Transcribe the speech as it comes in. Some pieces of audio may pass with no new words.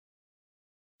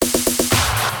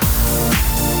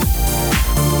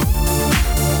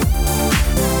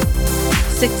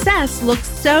Success looks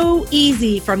so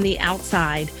easy from the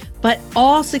outside, but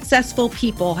all successful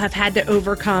people have had to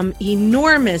overcome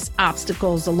enormous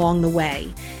obstacles along the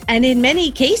way, and in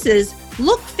many cases,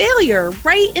 look failure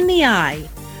right in the eye.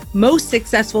 Most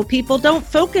successful people don't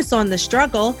focus on the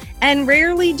struggle, and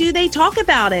rarely do they talk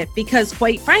about it because,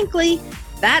 quite frankly,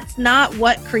 that's not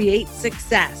what creates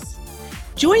success.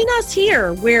 Join us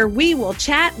here where we will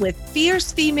chat with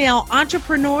fierce female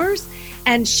entrepreneurs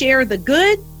and share the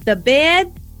good, the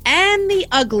bad, and the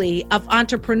ugly of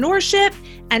entrepreneurship,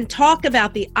 and talk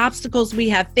about the obstacles we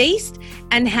have faced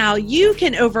and how you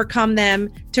can overcome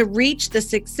them to reach the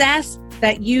success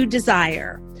that you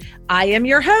desire. I am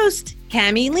your host,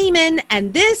 Cami Lehman,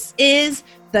 and this is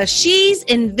the She's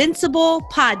Invincible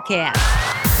podcast.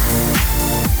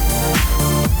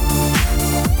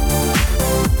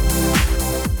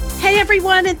 Hey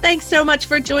everyone, and thanks so much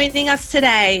for joining us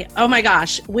today. Oh my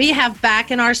gosh, we have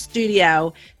back in our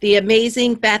studio the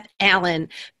amazing Beth Allen.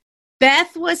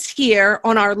 Beth was here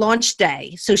on our launch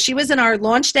day. So she was in our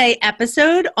launch day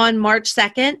episode on March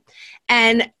 2nd,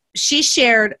 and she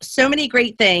shared so many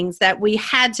great things that we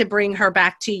had to bring her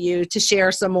back to you to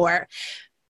share some more.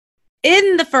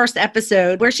 In the first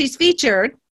episode where she's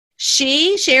featured,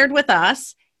 she shared with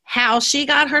us how she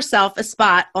got herself a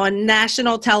spot on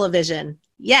national television.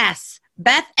 Yes,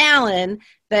 Beth Allen,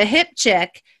 the hip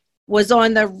chick, was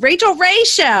on the Rachael Ray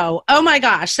Show. Oh my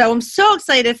gosh. So I'm so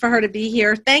excited for her to be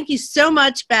here. Thank you so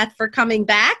much, Beth, for coming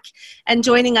back and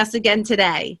joining us again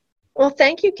today. Well,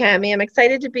 thank you, Cami. I'm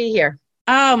excited to be here.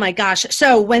 Oh my gosh.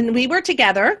 So when we were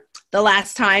together the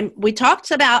last time, we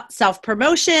talked about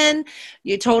self-promotion.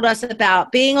 You told us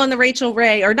about being on the Rachael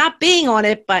Ray, or not being on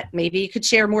it, but maybe you could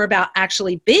share more about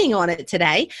actually being on it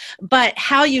today, but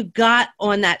how you got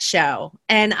on that show.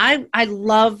 And I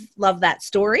love that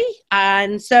story.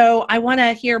 And so I want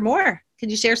to hear more. Could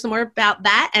you share some more about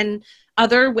that and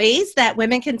other ways that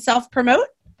women can self-promote?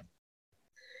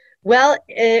 Well,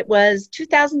 it was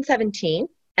 2017.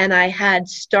 And I had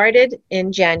started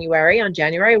in January, on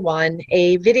January 1,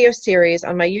 a video series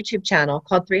on my YouTube channel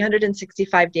called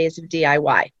 365 Days of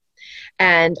DIY.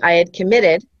 And I had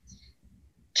committed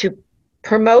to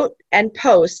promote and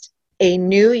post a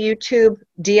new YouTube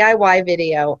DIY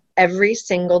video every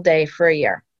single day for a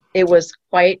year. It was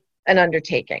quite an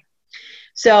undertaking.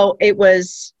 So it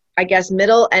was, I guess,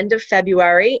 end of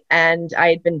February, and I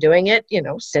had been doing it,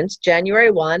 since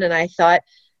January 1, and I thought,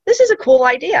 this is a cool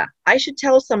idea. I should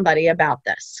tell somebody about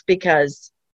this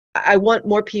because I want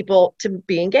more people to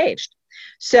be engaged.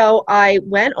 So I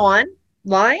went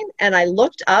online and I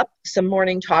looked up some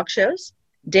morning talk shows,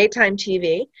 daytime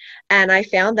TV, and I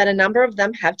found that a number of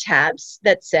them have tabs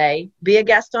that say, be a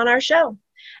guest on our show.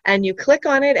 And you click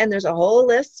on it and there's a whole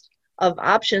list of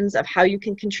options of how you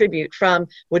can contribute, from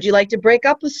would you like to break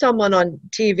up with someone on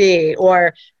TV,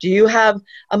 or do you have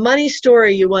a money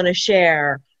story you want to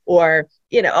share, or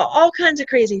all kinds of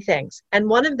crazy things. And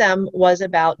one of them was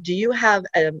about, do you have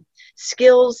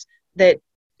skills, that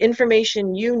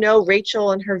information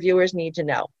Rachael and her viewers need to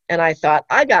know? And I thought,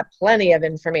 I got plenty of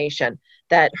information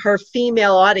that her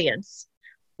female audience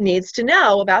needs to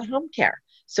know about home care.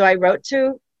 So I wrote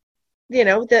to,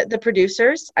 the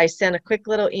producers. I sent a quick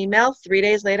little email. 3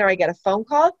 days later, I get a phone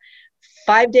call.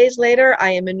 5 days later,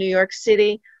 I am in New York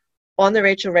City on the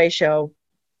Rachael Ray Show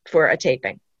for a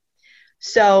taping.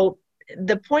 So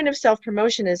the point of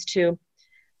self-promotion is to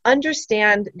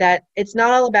understand that it's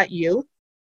not all about you.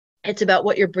 It's about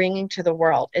what you're bringing to the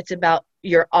world. It's about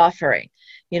your offering.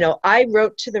 I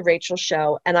wrote to the Rachael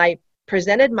Show and I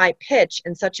presented my pitch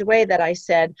in such a way that I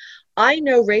said, I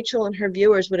know Rachael and her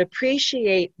viewers would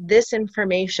appreciate this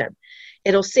information.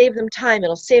 It'll save them time.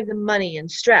 It'll save them money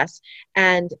and stress.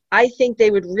 And I think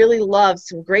they would really love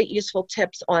some great useful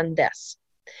tips on this.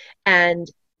 And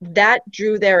that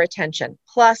drew their attention.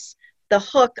 Plus, the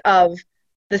hook of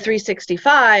the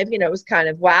 365, it was kind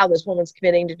of, wow, this woman's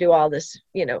committing to do all this,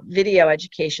 video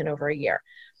education over a year.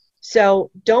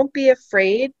 So don't be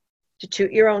afraid to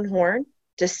toot your own horn,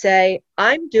 to say,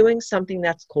 I'm doing something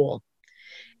that's cool.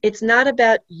 It's not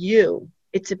about you.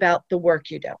 It's about the work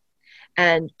you do.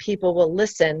 And people will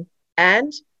listen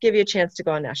and give you a chance to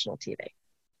go on national TV.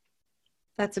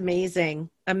 That's amazing.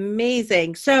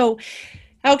 Amazing. So,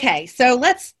 okay, so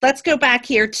let's go back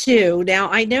here too. Now,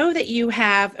 I know that you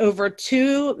have over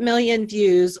 2 million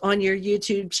views on your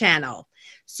YouTube channel.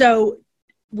 So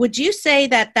would you say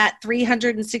that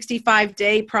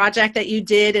 365-day project that you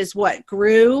did is what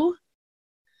grew?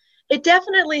 It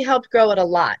definitely helped grow it a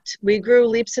lot. We grew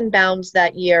leaps and bounds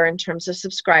that year in terms of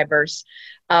subscribers,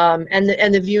 and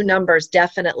the view numbers,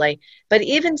 definitely. But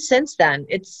even since then,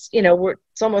 it's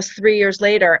almost 3 years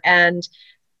later, and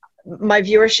my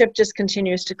viewership just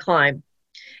continues to climb.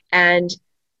 And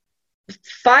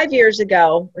 5 years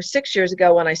ago or 6 years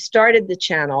ago, when I started the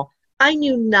channel, I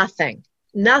knew nothing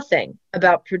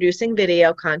about producing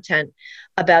video content,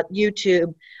 about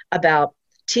YouTube, about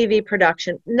TV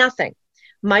production, nothing.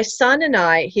 My son and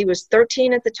I, he was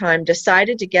 13 at the time,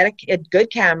 decided to get a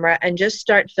good camera and just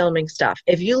start filming stuff.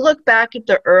 If you look back at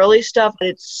the early stuff,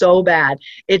 it's so bad.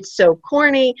 It's so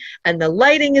corny, and the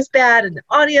lighting is bad, and the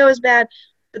audio is bad,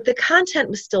 but the content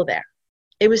was still there.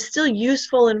 It was still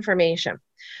useful information.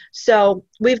 So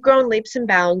we've grown leaps and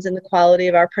bounds in the quality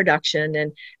of our production,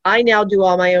 and I now do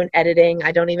all my own editing.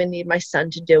 I don't even need my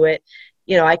son to do it.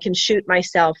 You know, I can shoot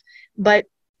myself, but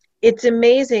it's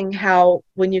amazing how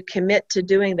when you commit to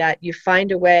doing that, you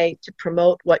find a way to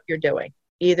promote what you're doing,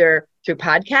 either through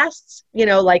podcasts, you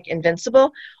know, like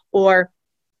Invincible, or,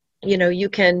 you know, you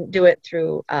can do it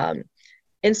through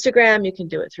Instagram, you can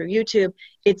do it through YouTube.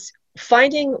 It's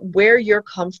finding where you're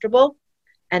comfortable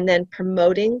and then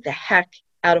promoting the heck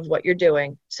out of what you're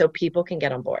doing so people can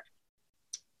get on board.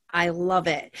 I love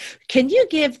it. Can you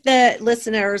give the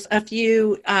listeners a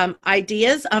few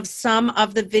ideas of some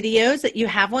of the videos that you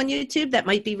have on YouTube that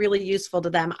might be really useful to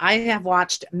them? I have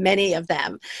watched many of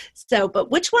them. So,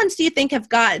 but which ones do you think have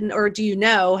gotten, or do you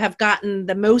know, have gotten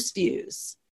the most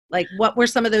views? Like, what were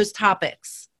some of those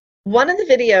topics? One of the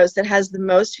videos that has the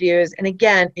most views, and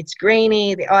again, it's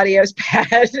grainy, the audio is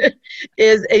bad,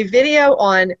 is a video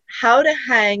on how to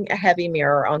hang a heavy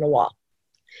mirror on a wall.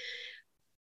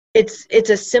 It's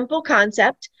a simple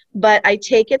concept, but I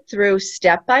take it through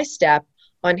step by step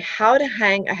on how to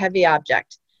hang a heavy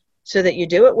object so that you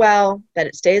do it well, that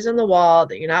it stays on the wall,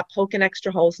 that you're not poking extra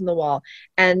holes in the wall.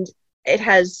 And it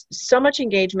has so much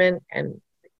engagement and,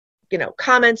 you know,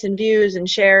 comments and views and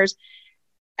shares,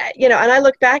 you know, and I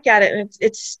look back at it and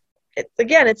it's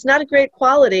again, it's not a great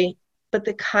quality, but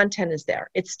the content is there.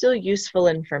 It's still useful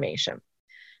information.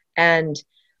 And,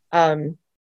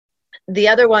 the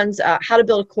other ones, how to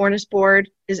build a cornice board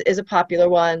is a popular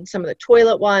one. Some of the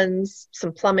toilet ones,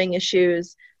 some plumbing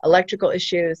issues, electrical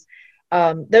issues.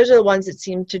 Those are the ones that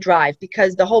seem to drive,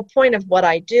 because the whole point of what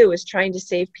I do is trying to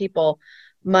save people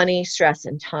money, stress,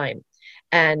 and time.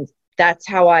 And that's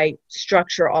how I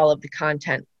structure all of the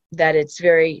content, that it's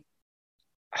very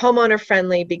homeowner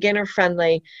friendly, beginner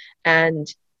friendly, and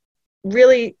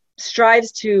really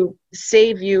strives to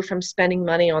save you from spending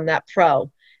money on that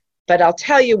pro. But I'll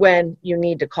tell you when you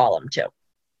need to call them too.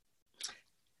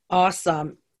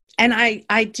 Awesome. And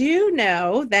I do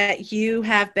know that you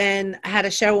have had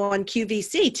a show on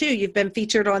QVC too. You've been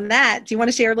featured on that. Do you want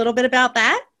to share a little bit about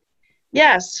that?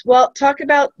 Yes. Well, talk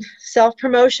about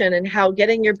self-promotion and how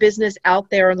getting your business out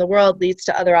there in the world leads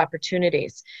to other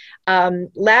opportunities.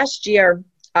 Last year,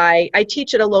 I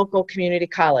teach at a local community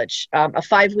college, a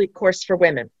 5-week course for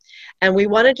women. And we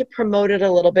wanted to promote it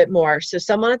a little bit more. So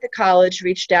someone at the college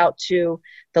reached out to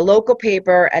the local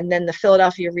paper and then the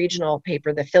Philadelphia regional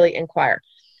paper, the Philly Inquirer.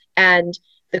 And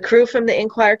the crew from the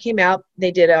Inquirer came out.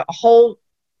 They did a whole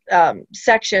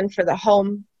section for the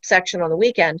home section on the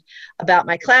weekend about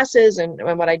my classes and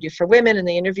what I do for women. And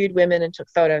they interviewed women and took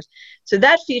photos. So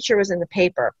that feature was in the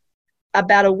paper.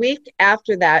 About a week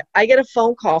after that, I get a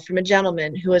phone call from a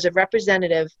gentleman who is a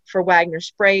representative for Wagner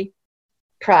Spray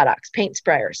Products, paint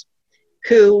sprayers,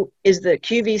 who is the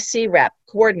QVC rep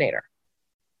coordinator,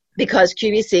 because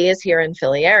QVC is here in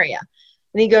Philly area.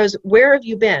 And he goes, "Where have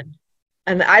you been?"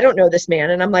 And I don't know this man.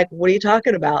 And I'm like, "What are you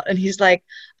talking about?" And he's like,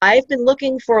 "I've been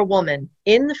looking for a woman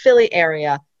in the Philly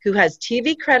area who has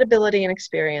TV credibility and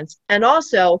experience and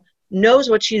also knows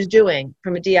what she's doing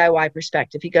from a DIY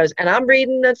perspective." He goes, "And I'm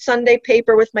reading the Sunday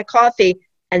paper with my coffee,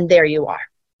 and there you are."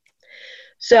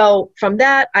 So from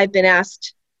that, I've been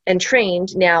asked and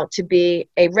trained now to be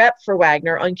a rep for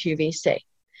Wagner on QVC.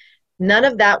 None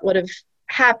of that would have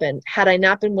happened had I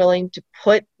not been willing to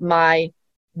put my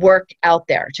work out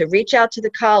there, to reach out to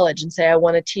the college and say, I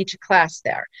want to teach a class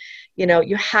there. You know,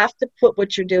 you have to put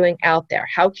what you're doing out there.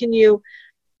 How can you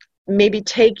maybe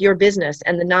take your business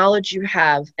and the knowledge you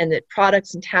have and the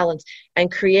products and talents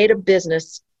and create a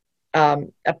business,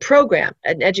 a program,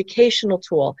 an educational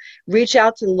tool, reach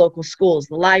out to the local schools,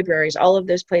 the libraries, all of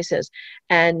those places,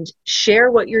 and share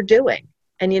what you're doing.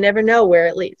 And you never know where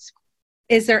it leads.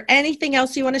 Is there anything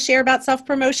else you want to share about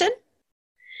self-promotion?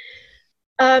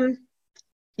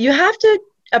 You have to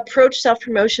approach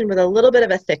self-promotion with a little bit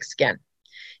of a thick skin.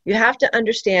 You have to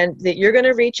understand that you're going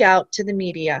to reach out to the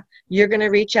media. You're going to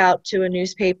reach out to a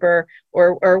newspaper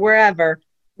or wherever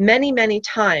many, many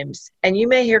times, and you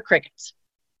may hear crickets.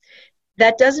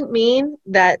 That doesn't mean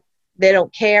that they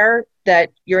don't care,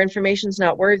 that your information is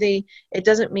not worthy. It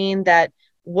doesn't mean that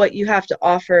what you have to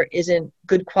offer isn't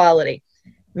good quality.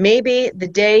 Maybe the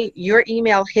day your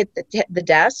email hit the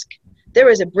desk, there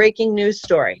was a breaking news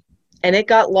story and it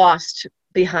got lost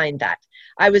behind that.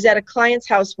 I was at a client's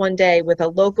house one day with a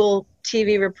local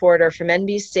TV reporter from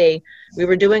NBC. We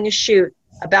were doing a shoot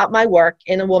about my work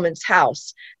in a woman's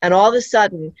house, and all of a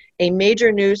sudden a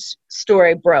major news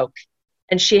story broke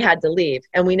and she had to leave,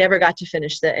 and we never got to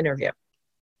finish the interview.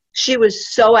 She was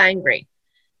so angry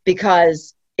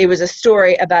because it was a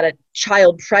story about a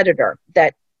child predator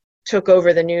that took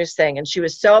over the news thing, and she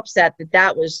was so upset that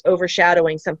that was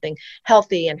overshadowing something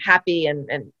healthy and happy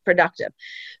and productive.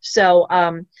 So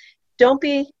don't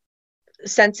be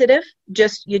sensitive.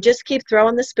 You just keep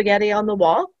throwing the spaghetti on the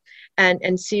wall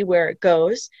and see where it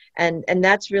goes. And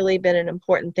that's really been an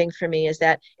important thing for me, is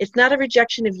that it's not a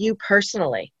rejection of you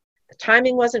personally. The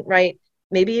timing wasn't right.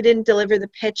 Maybe you didn't deliver the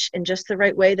pitch in just the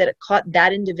right way that it caught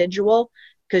that individual,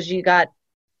 because you got,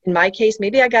 in my case,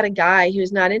 maybe I got a guy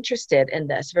who's not interested in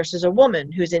this versus a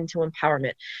woman who's into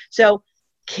empowerment. So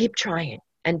keep trying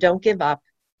and don't give up,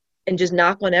 and just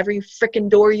knock on every freaking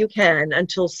door you can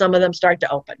until some of them start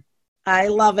to open. I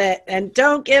love it. And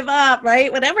don't give up,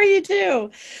 right? Whatever you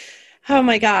do. Oh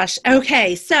my gosh.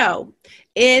 Okay. So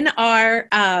in our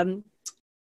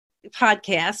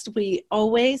podcast, we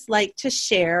always like to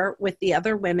share with the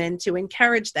other women to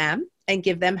encourage them and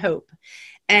give them hope.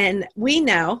 And we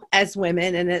know as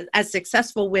women and as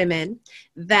successful women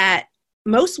that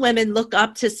most women look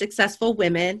up to successful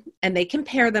women and they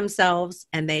compare themselves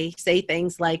and they say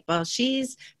things like, well,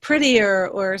 she's prettier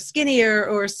or skinnier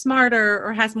or smarter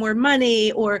or has more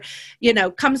money or,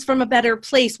 comes from a better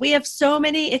place. We have so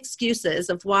many excuses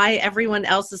of why everyone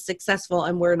else is successful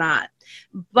and we're not.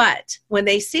 But when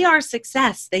they see our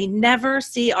success, they never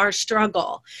see our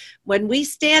struggle. When we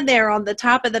stand there on the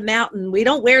top of the mountain, we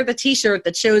don't wear the t-shirt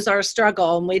that shows our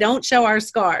struggle and we don't show our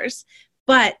scars.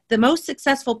 But the most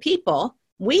successful people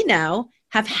we know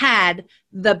have had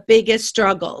the biggest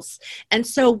struggles. And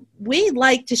so we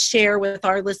like to share with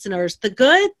our listeners the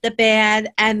good, the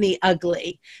bad, and the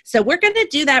ugly. So we're going to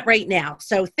do that right now.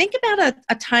 So think about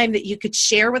a time that you could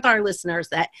share with our listeners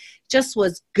that just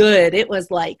was good. It was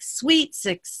like sweet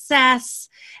success.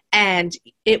 And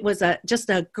it was just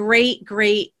a great,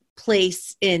 great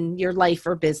place in your life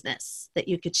or business that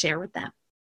you could share with them.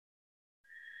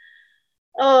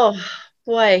 Oh,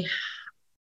 boy.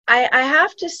 I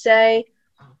have to say,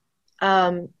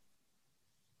 all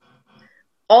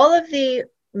of the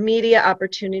media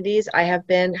opportunities I have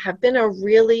been a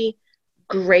really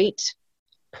great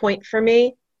point for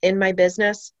me in my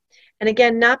business. And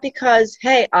again, not because,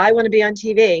 hey, I want to be on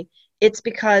TV. It's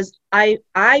because I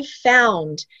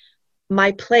found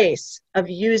my place of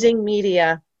using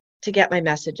media to get my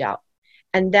message out.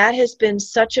 And that has been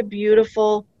such a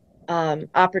beautiful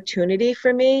opportunity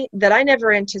for me that I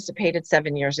never anticipated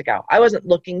 7 years ago. I wasn't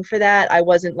looking for that. I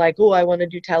wasn't like, oh, I want to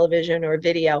do television or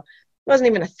video. It wasn't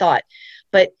even a thought.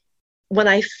 But when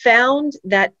I found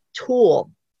that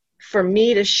tool for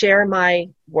me to share my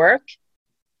work,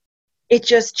 it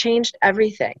just changed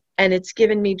everything. And it's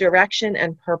given me direction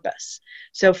and purpose.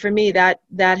 So for me, that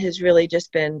has really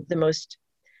just been the most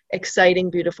exciting,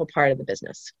 beautiful part of the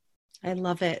business. I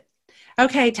love it.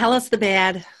 Okay, tell us the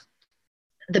bad.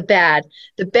 The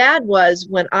bad was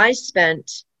when I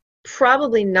spent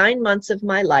probably 9 months of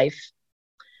my life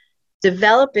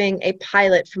developing a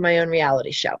pilot for my own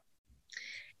reality show.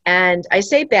 And I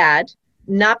say bad,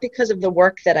 not because of the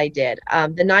work that I did.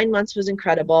 The 9 months was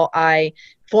incredible. I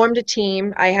formed a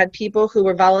team. I had people who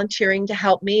were volunteering to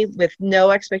help me with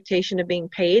no expectation of being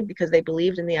paid because they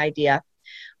believed in the idea.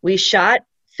 We shot,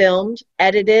 filmed,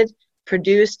 edited,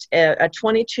 produced a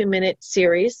 22-minute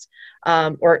series,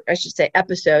 or I should say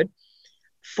episode,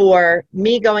 for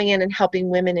me going in and helping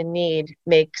women in need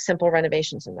make simple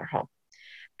renovations in their home.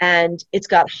 And it's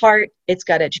got heart, it's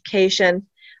got education.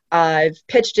 I've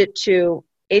pitched it to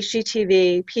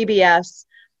HGTV, PBS.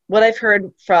 What I've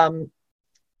heard from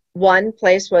one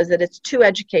place was that it's too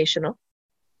educational,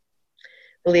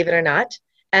 believe it or not.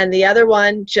 And the other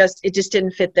one, it just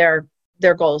didn't fit their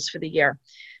goals for the year.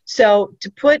 So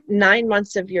to put 9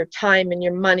 months of your time and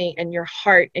your money and your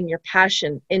heart and your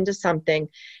passion into something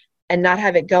and not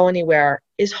have it go anywhere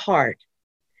is hard.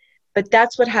 But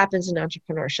that's what happens in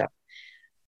entrepreneurship.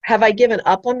 Have I given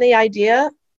up on the idea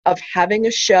of having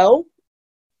a show?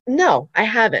 No, I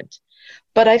haven't.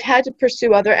 But I've had to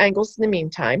pursue other angles in the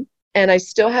meantime. And I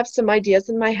still have some ideas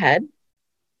in my head.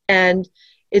 And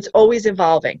it's always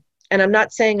evolving. And I'm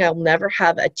not saying I'll never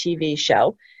have a TV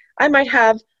show. I might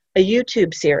have a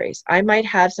YouTube series. I might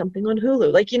have something on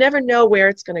Hulu. Like, you never know where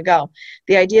it's going to go.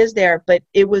 The idea is there, but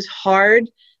it was hard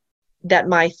that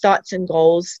my thoughts and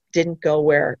goals didn't go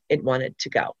where it wanted to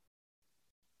go.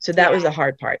 So that was Yeah, the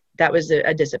hard part. That was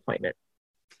a disappointment.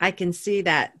 I can see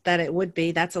that it would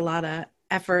be. That's a lot of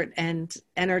effort and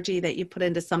energy that you put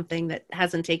into something that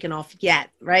hasn't taken off yet,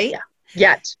 right? Yeah.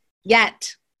 Yet.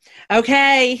 Yet.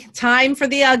 Okay, time for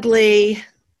the ugly.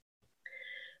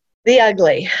 The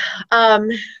ugly.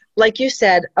 Like you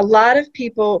said, a lot of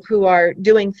people who are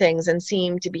doing things and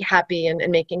seem to be happy and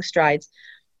making strides,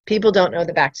 people don't know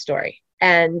the backstory.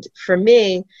 And for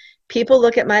me, people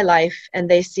look at my life and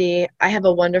they see I have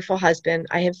a wonderful husband.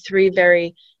 I have three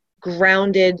very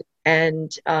grounded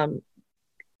and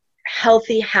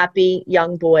healthy, happy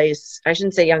young boys. I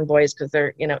shouldn't say young boys because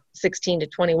they're, 16 to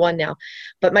 21 now,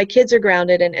 but my kids are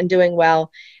grounded and doing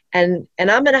well. And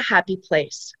I'm in a happy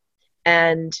place.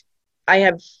 And I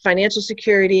have financial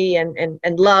security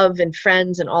and love and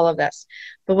friends and all of this.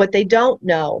 But what they don't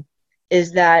know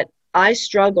is that I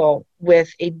struggle with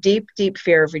a deep, deep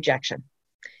fear of rejection.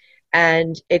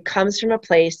 And it comes from a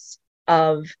place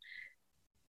of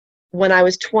when I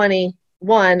was 21,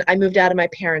 I moved out of my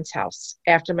parents' house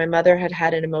after my mother had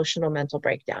had an emotional mental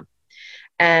breakdown.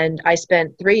 And I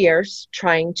spent 3 years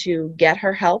trying to get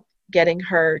her help, getting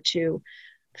her to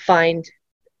find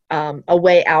a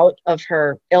way out of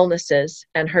her illnesses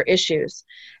and her issues,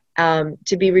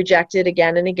 to be rejected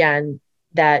again and again,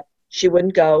 that she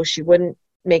wouldn't go, she wouldn't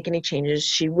make any changes,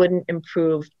 she wouldn't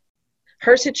improve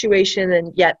her situation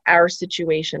and yet our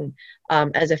situation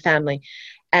as a family.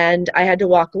 And I had to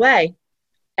walk away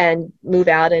and move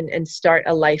out and start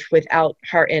a life without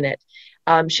her in it.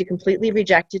 She completely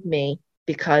rejected me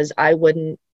because I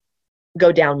wouldn't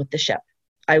go down with the ship.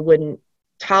 I wouldn't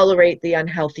tolerate the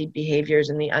unhealthy behaviors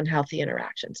and the unhealthy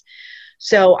interactions.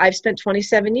 So I've spent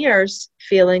 27 years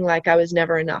feeling like I was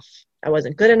never enough. I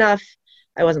wasn't good enough.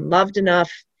 I wasn't loved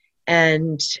enough.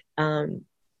 And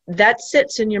that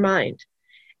sits in your mind.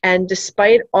 And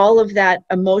despite all of that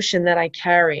emotion that I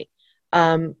carry,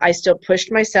 I still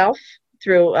pushed myself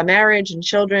through a marriage and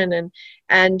children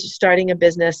and starting a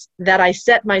business that I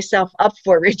set myself up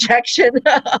for rejection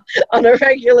on a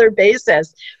regular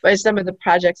basis by some of the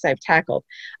projects I've tackled.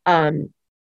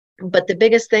 But the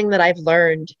biggest thing that I've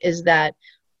learned is that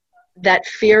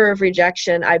fear of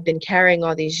rejection I've been carrying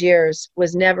all these years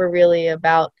was never really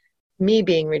about me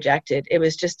being rejected. It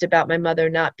was just about my mother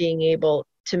not being able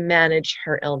to manage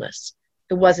her illness.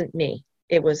 It wasn't me.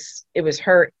 It was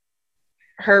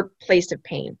her place of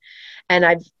pain. And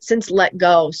I've since let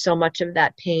go so much of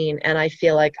that pain, and I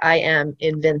feel like I am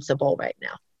invincible right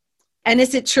now. And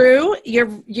is it true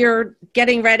you're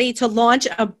getting ready to launch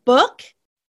a book?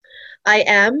 I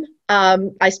am.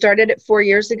 I started it 4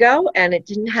 years ago, and it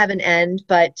didn't have an end,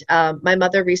 but my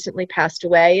mother recently passed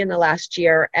away in the last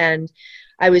year, and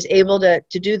I was able to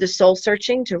do the soul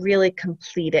searching to really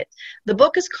complete it. The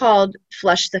book is called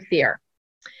Flush the Fear.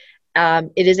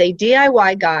 It is a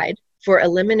DIY guide for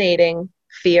eliminating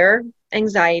fear,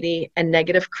 anxiety, and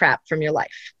negative crap from your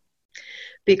life.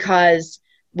 Because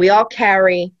we all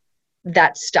carry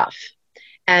that stuff.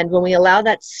 And when we allow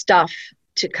that stuff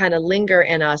to kind of linger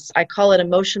in us, I call it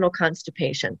emotional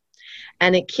constipation.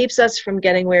 And it keeps us from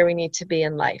getting where we need to be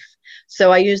in life.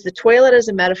 So I use the toilet as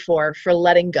a metaphor for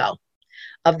letting go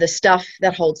of the stuff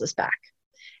that holds us back.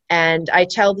 And I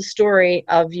tell the story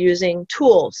of using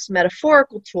tools,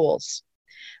 metaphorical tools,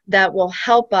 that will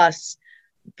help us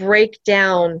break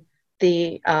down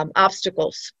the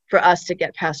obstacles for us to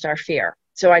get past our fear.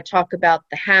 So I talk about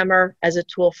the hammer as a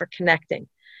tool for connecting.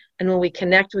 And when we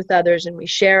connect with others and we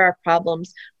share our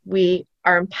problems, we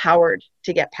are empowered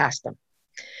to get past them.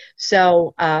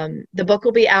 So the book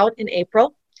will be out in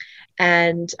April.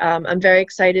 And I'm very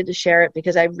excited to share it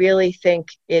because I really think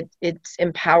it's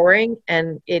empowering,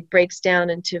 and it breaks down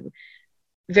into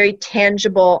very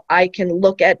tangible, I can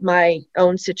look at my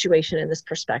own situation in this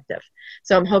perspective.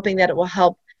 So I'm hoping that it will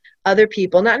help other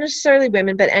people, not necessarily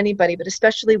women, but anybody, but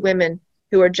especially women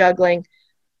who are juggling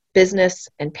business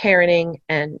and parenting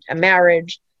and a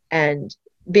marriage and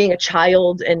being a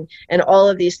child and all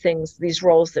of these things, these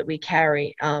roles that we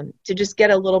carry, to just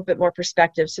get a little bit more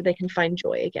perspective so they can find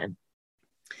joy again.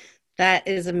 That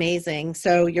is amazing.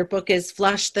 So your book is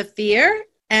Flush the Fear,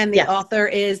 and the Yes. author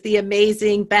is the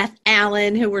amazing Beth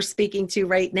Allen, who we're speaking to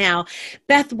right now.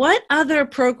 Beth, what other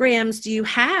programs do you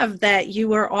have that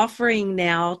you are offering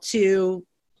now to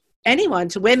anyone,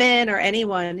 to women or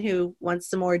anyone who wants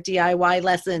some more DIY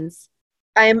lessons?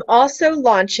 I am also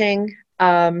launching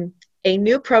a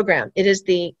new program. It is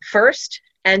the first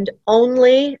and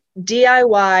only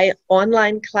DIY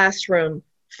online classroom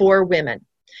for women.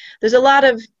 There's a lot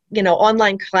of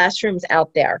online classrooms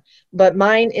out there, but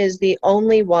mine is the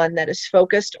only one that is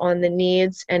focused on the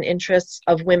needs and interests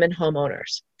of women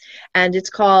homeowners. And it's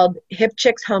called Hip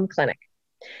Chicks Home Clinic.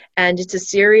 And it's a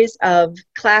series of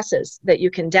classes that you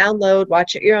can download,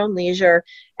 watch at your own leisure,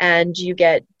 and you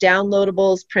get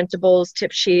downloadables, printables,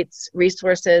 tip sheets,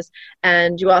 resources,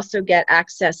 and you also get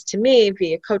access to me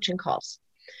via coaching calls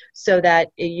so that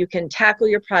you can tackle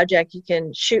your project. You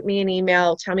can shoot me an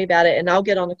email, tell me about it, and I'll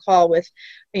get on a call with,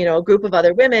 a group of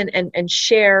other women and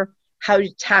share how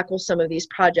to tackle some of these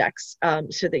projects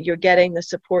so that you're getting the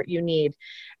support you need.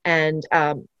 And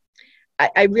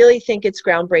I really think it's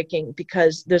groundbreaking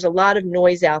because there's a lot of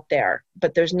noise out there,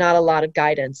 but there's not a lot of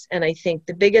guidance. And I think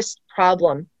the biggest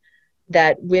problem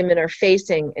that women are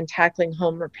facing in tackling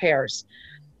home repairs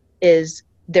is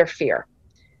their fear.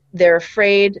 They're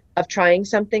afraid of trying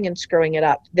something and screwing it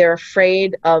up. They're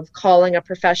afraid of calling a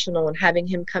professional and having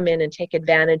him come in and take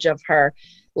advantage of her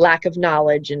lack of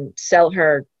knowledge and sell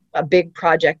her a big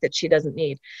project that she doesn't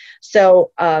need.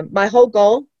 So my whole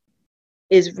goal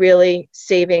is really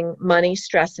saving money,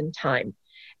 stress, and time,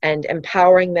 and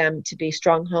empowering them to be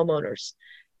strong homeowners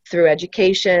through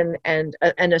education and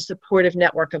a supportive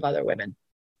network of other women.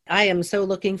 I am so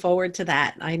looking forward to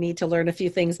that. I need to learn a few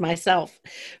things myself,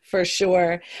 for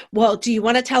sure. Well, do you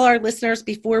want to tell our listeners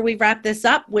before we wrap this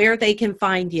up where they can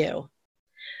find you?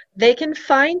 They can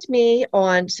find me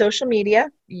on social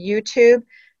media, YouTube,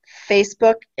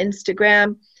 Facebook,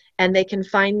 Instagram, and they can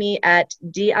find me at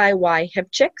DIY Hip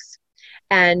Chicks.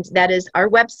 And that is our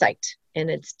website, and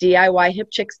it's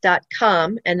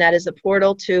DIYHipChicks.com, and that is a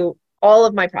portal to all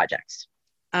of my projects.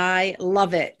 I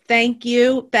love it. Thank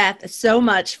you, Beth, so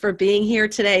much for being here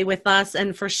today with us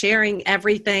and for sharing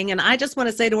everything. And I just want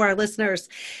to say to our listeners,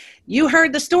 you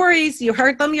heard the stories, you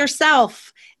heard them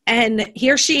yourself, and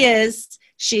here she is.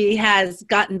 She has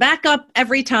gotten back up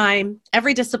every time,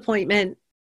 every disappointment,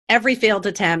 every failed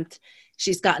attempt.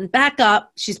 She's gotten back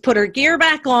up, she's put her gear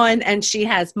back on, and she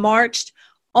has marched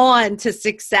on to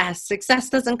success. Success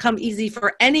doesn't come easy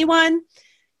for anyone.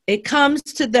 It comes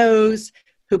to those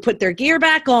who put their gear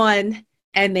back on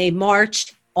and they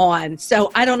marched on. So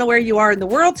I don't know where you are in the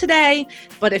world today,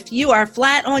 but if you are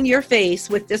flat on your face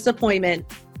with disappointment,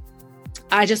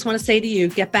 I just want to say to you,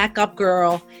 get back up,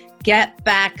 girl. Get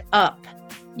back up.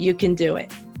 You can do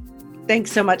it.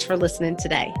 Thanks so much for listening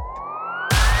today.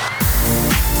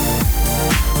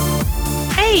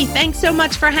 Hey, thanks so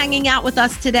much for hanging out with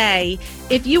us today.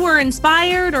 If you were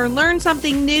inspired or learned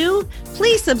something new,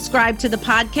 please subscribe to the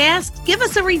podcast, give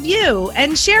us a review,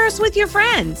 and share us with your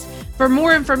friends. For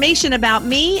more information about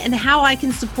me and how I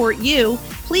can support you,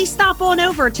 please stop on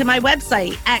over to my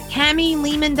website at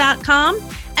CamiLehman.com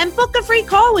and book a free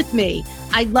call with me.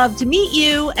 I'd love to meet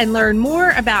you and learn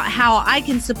more about how I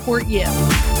can support you.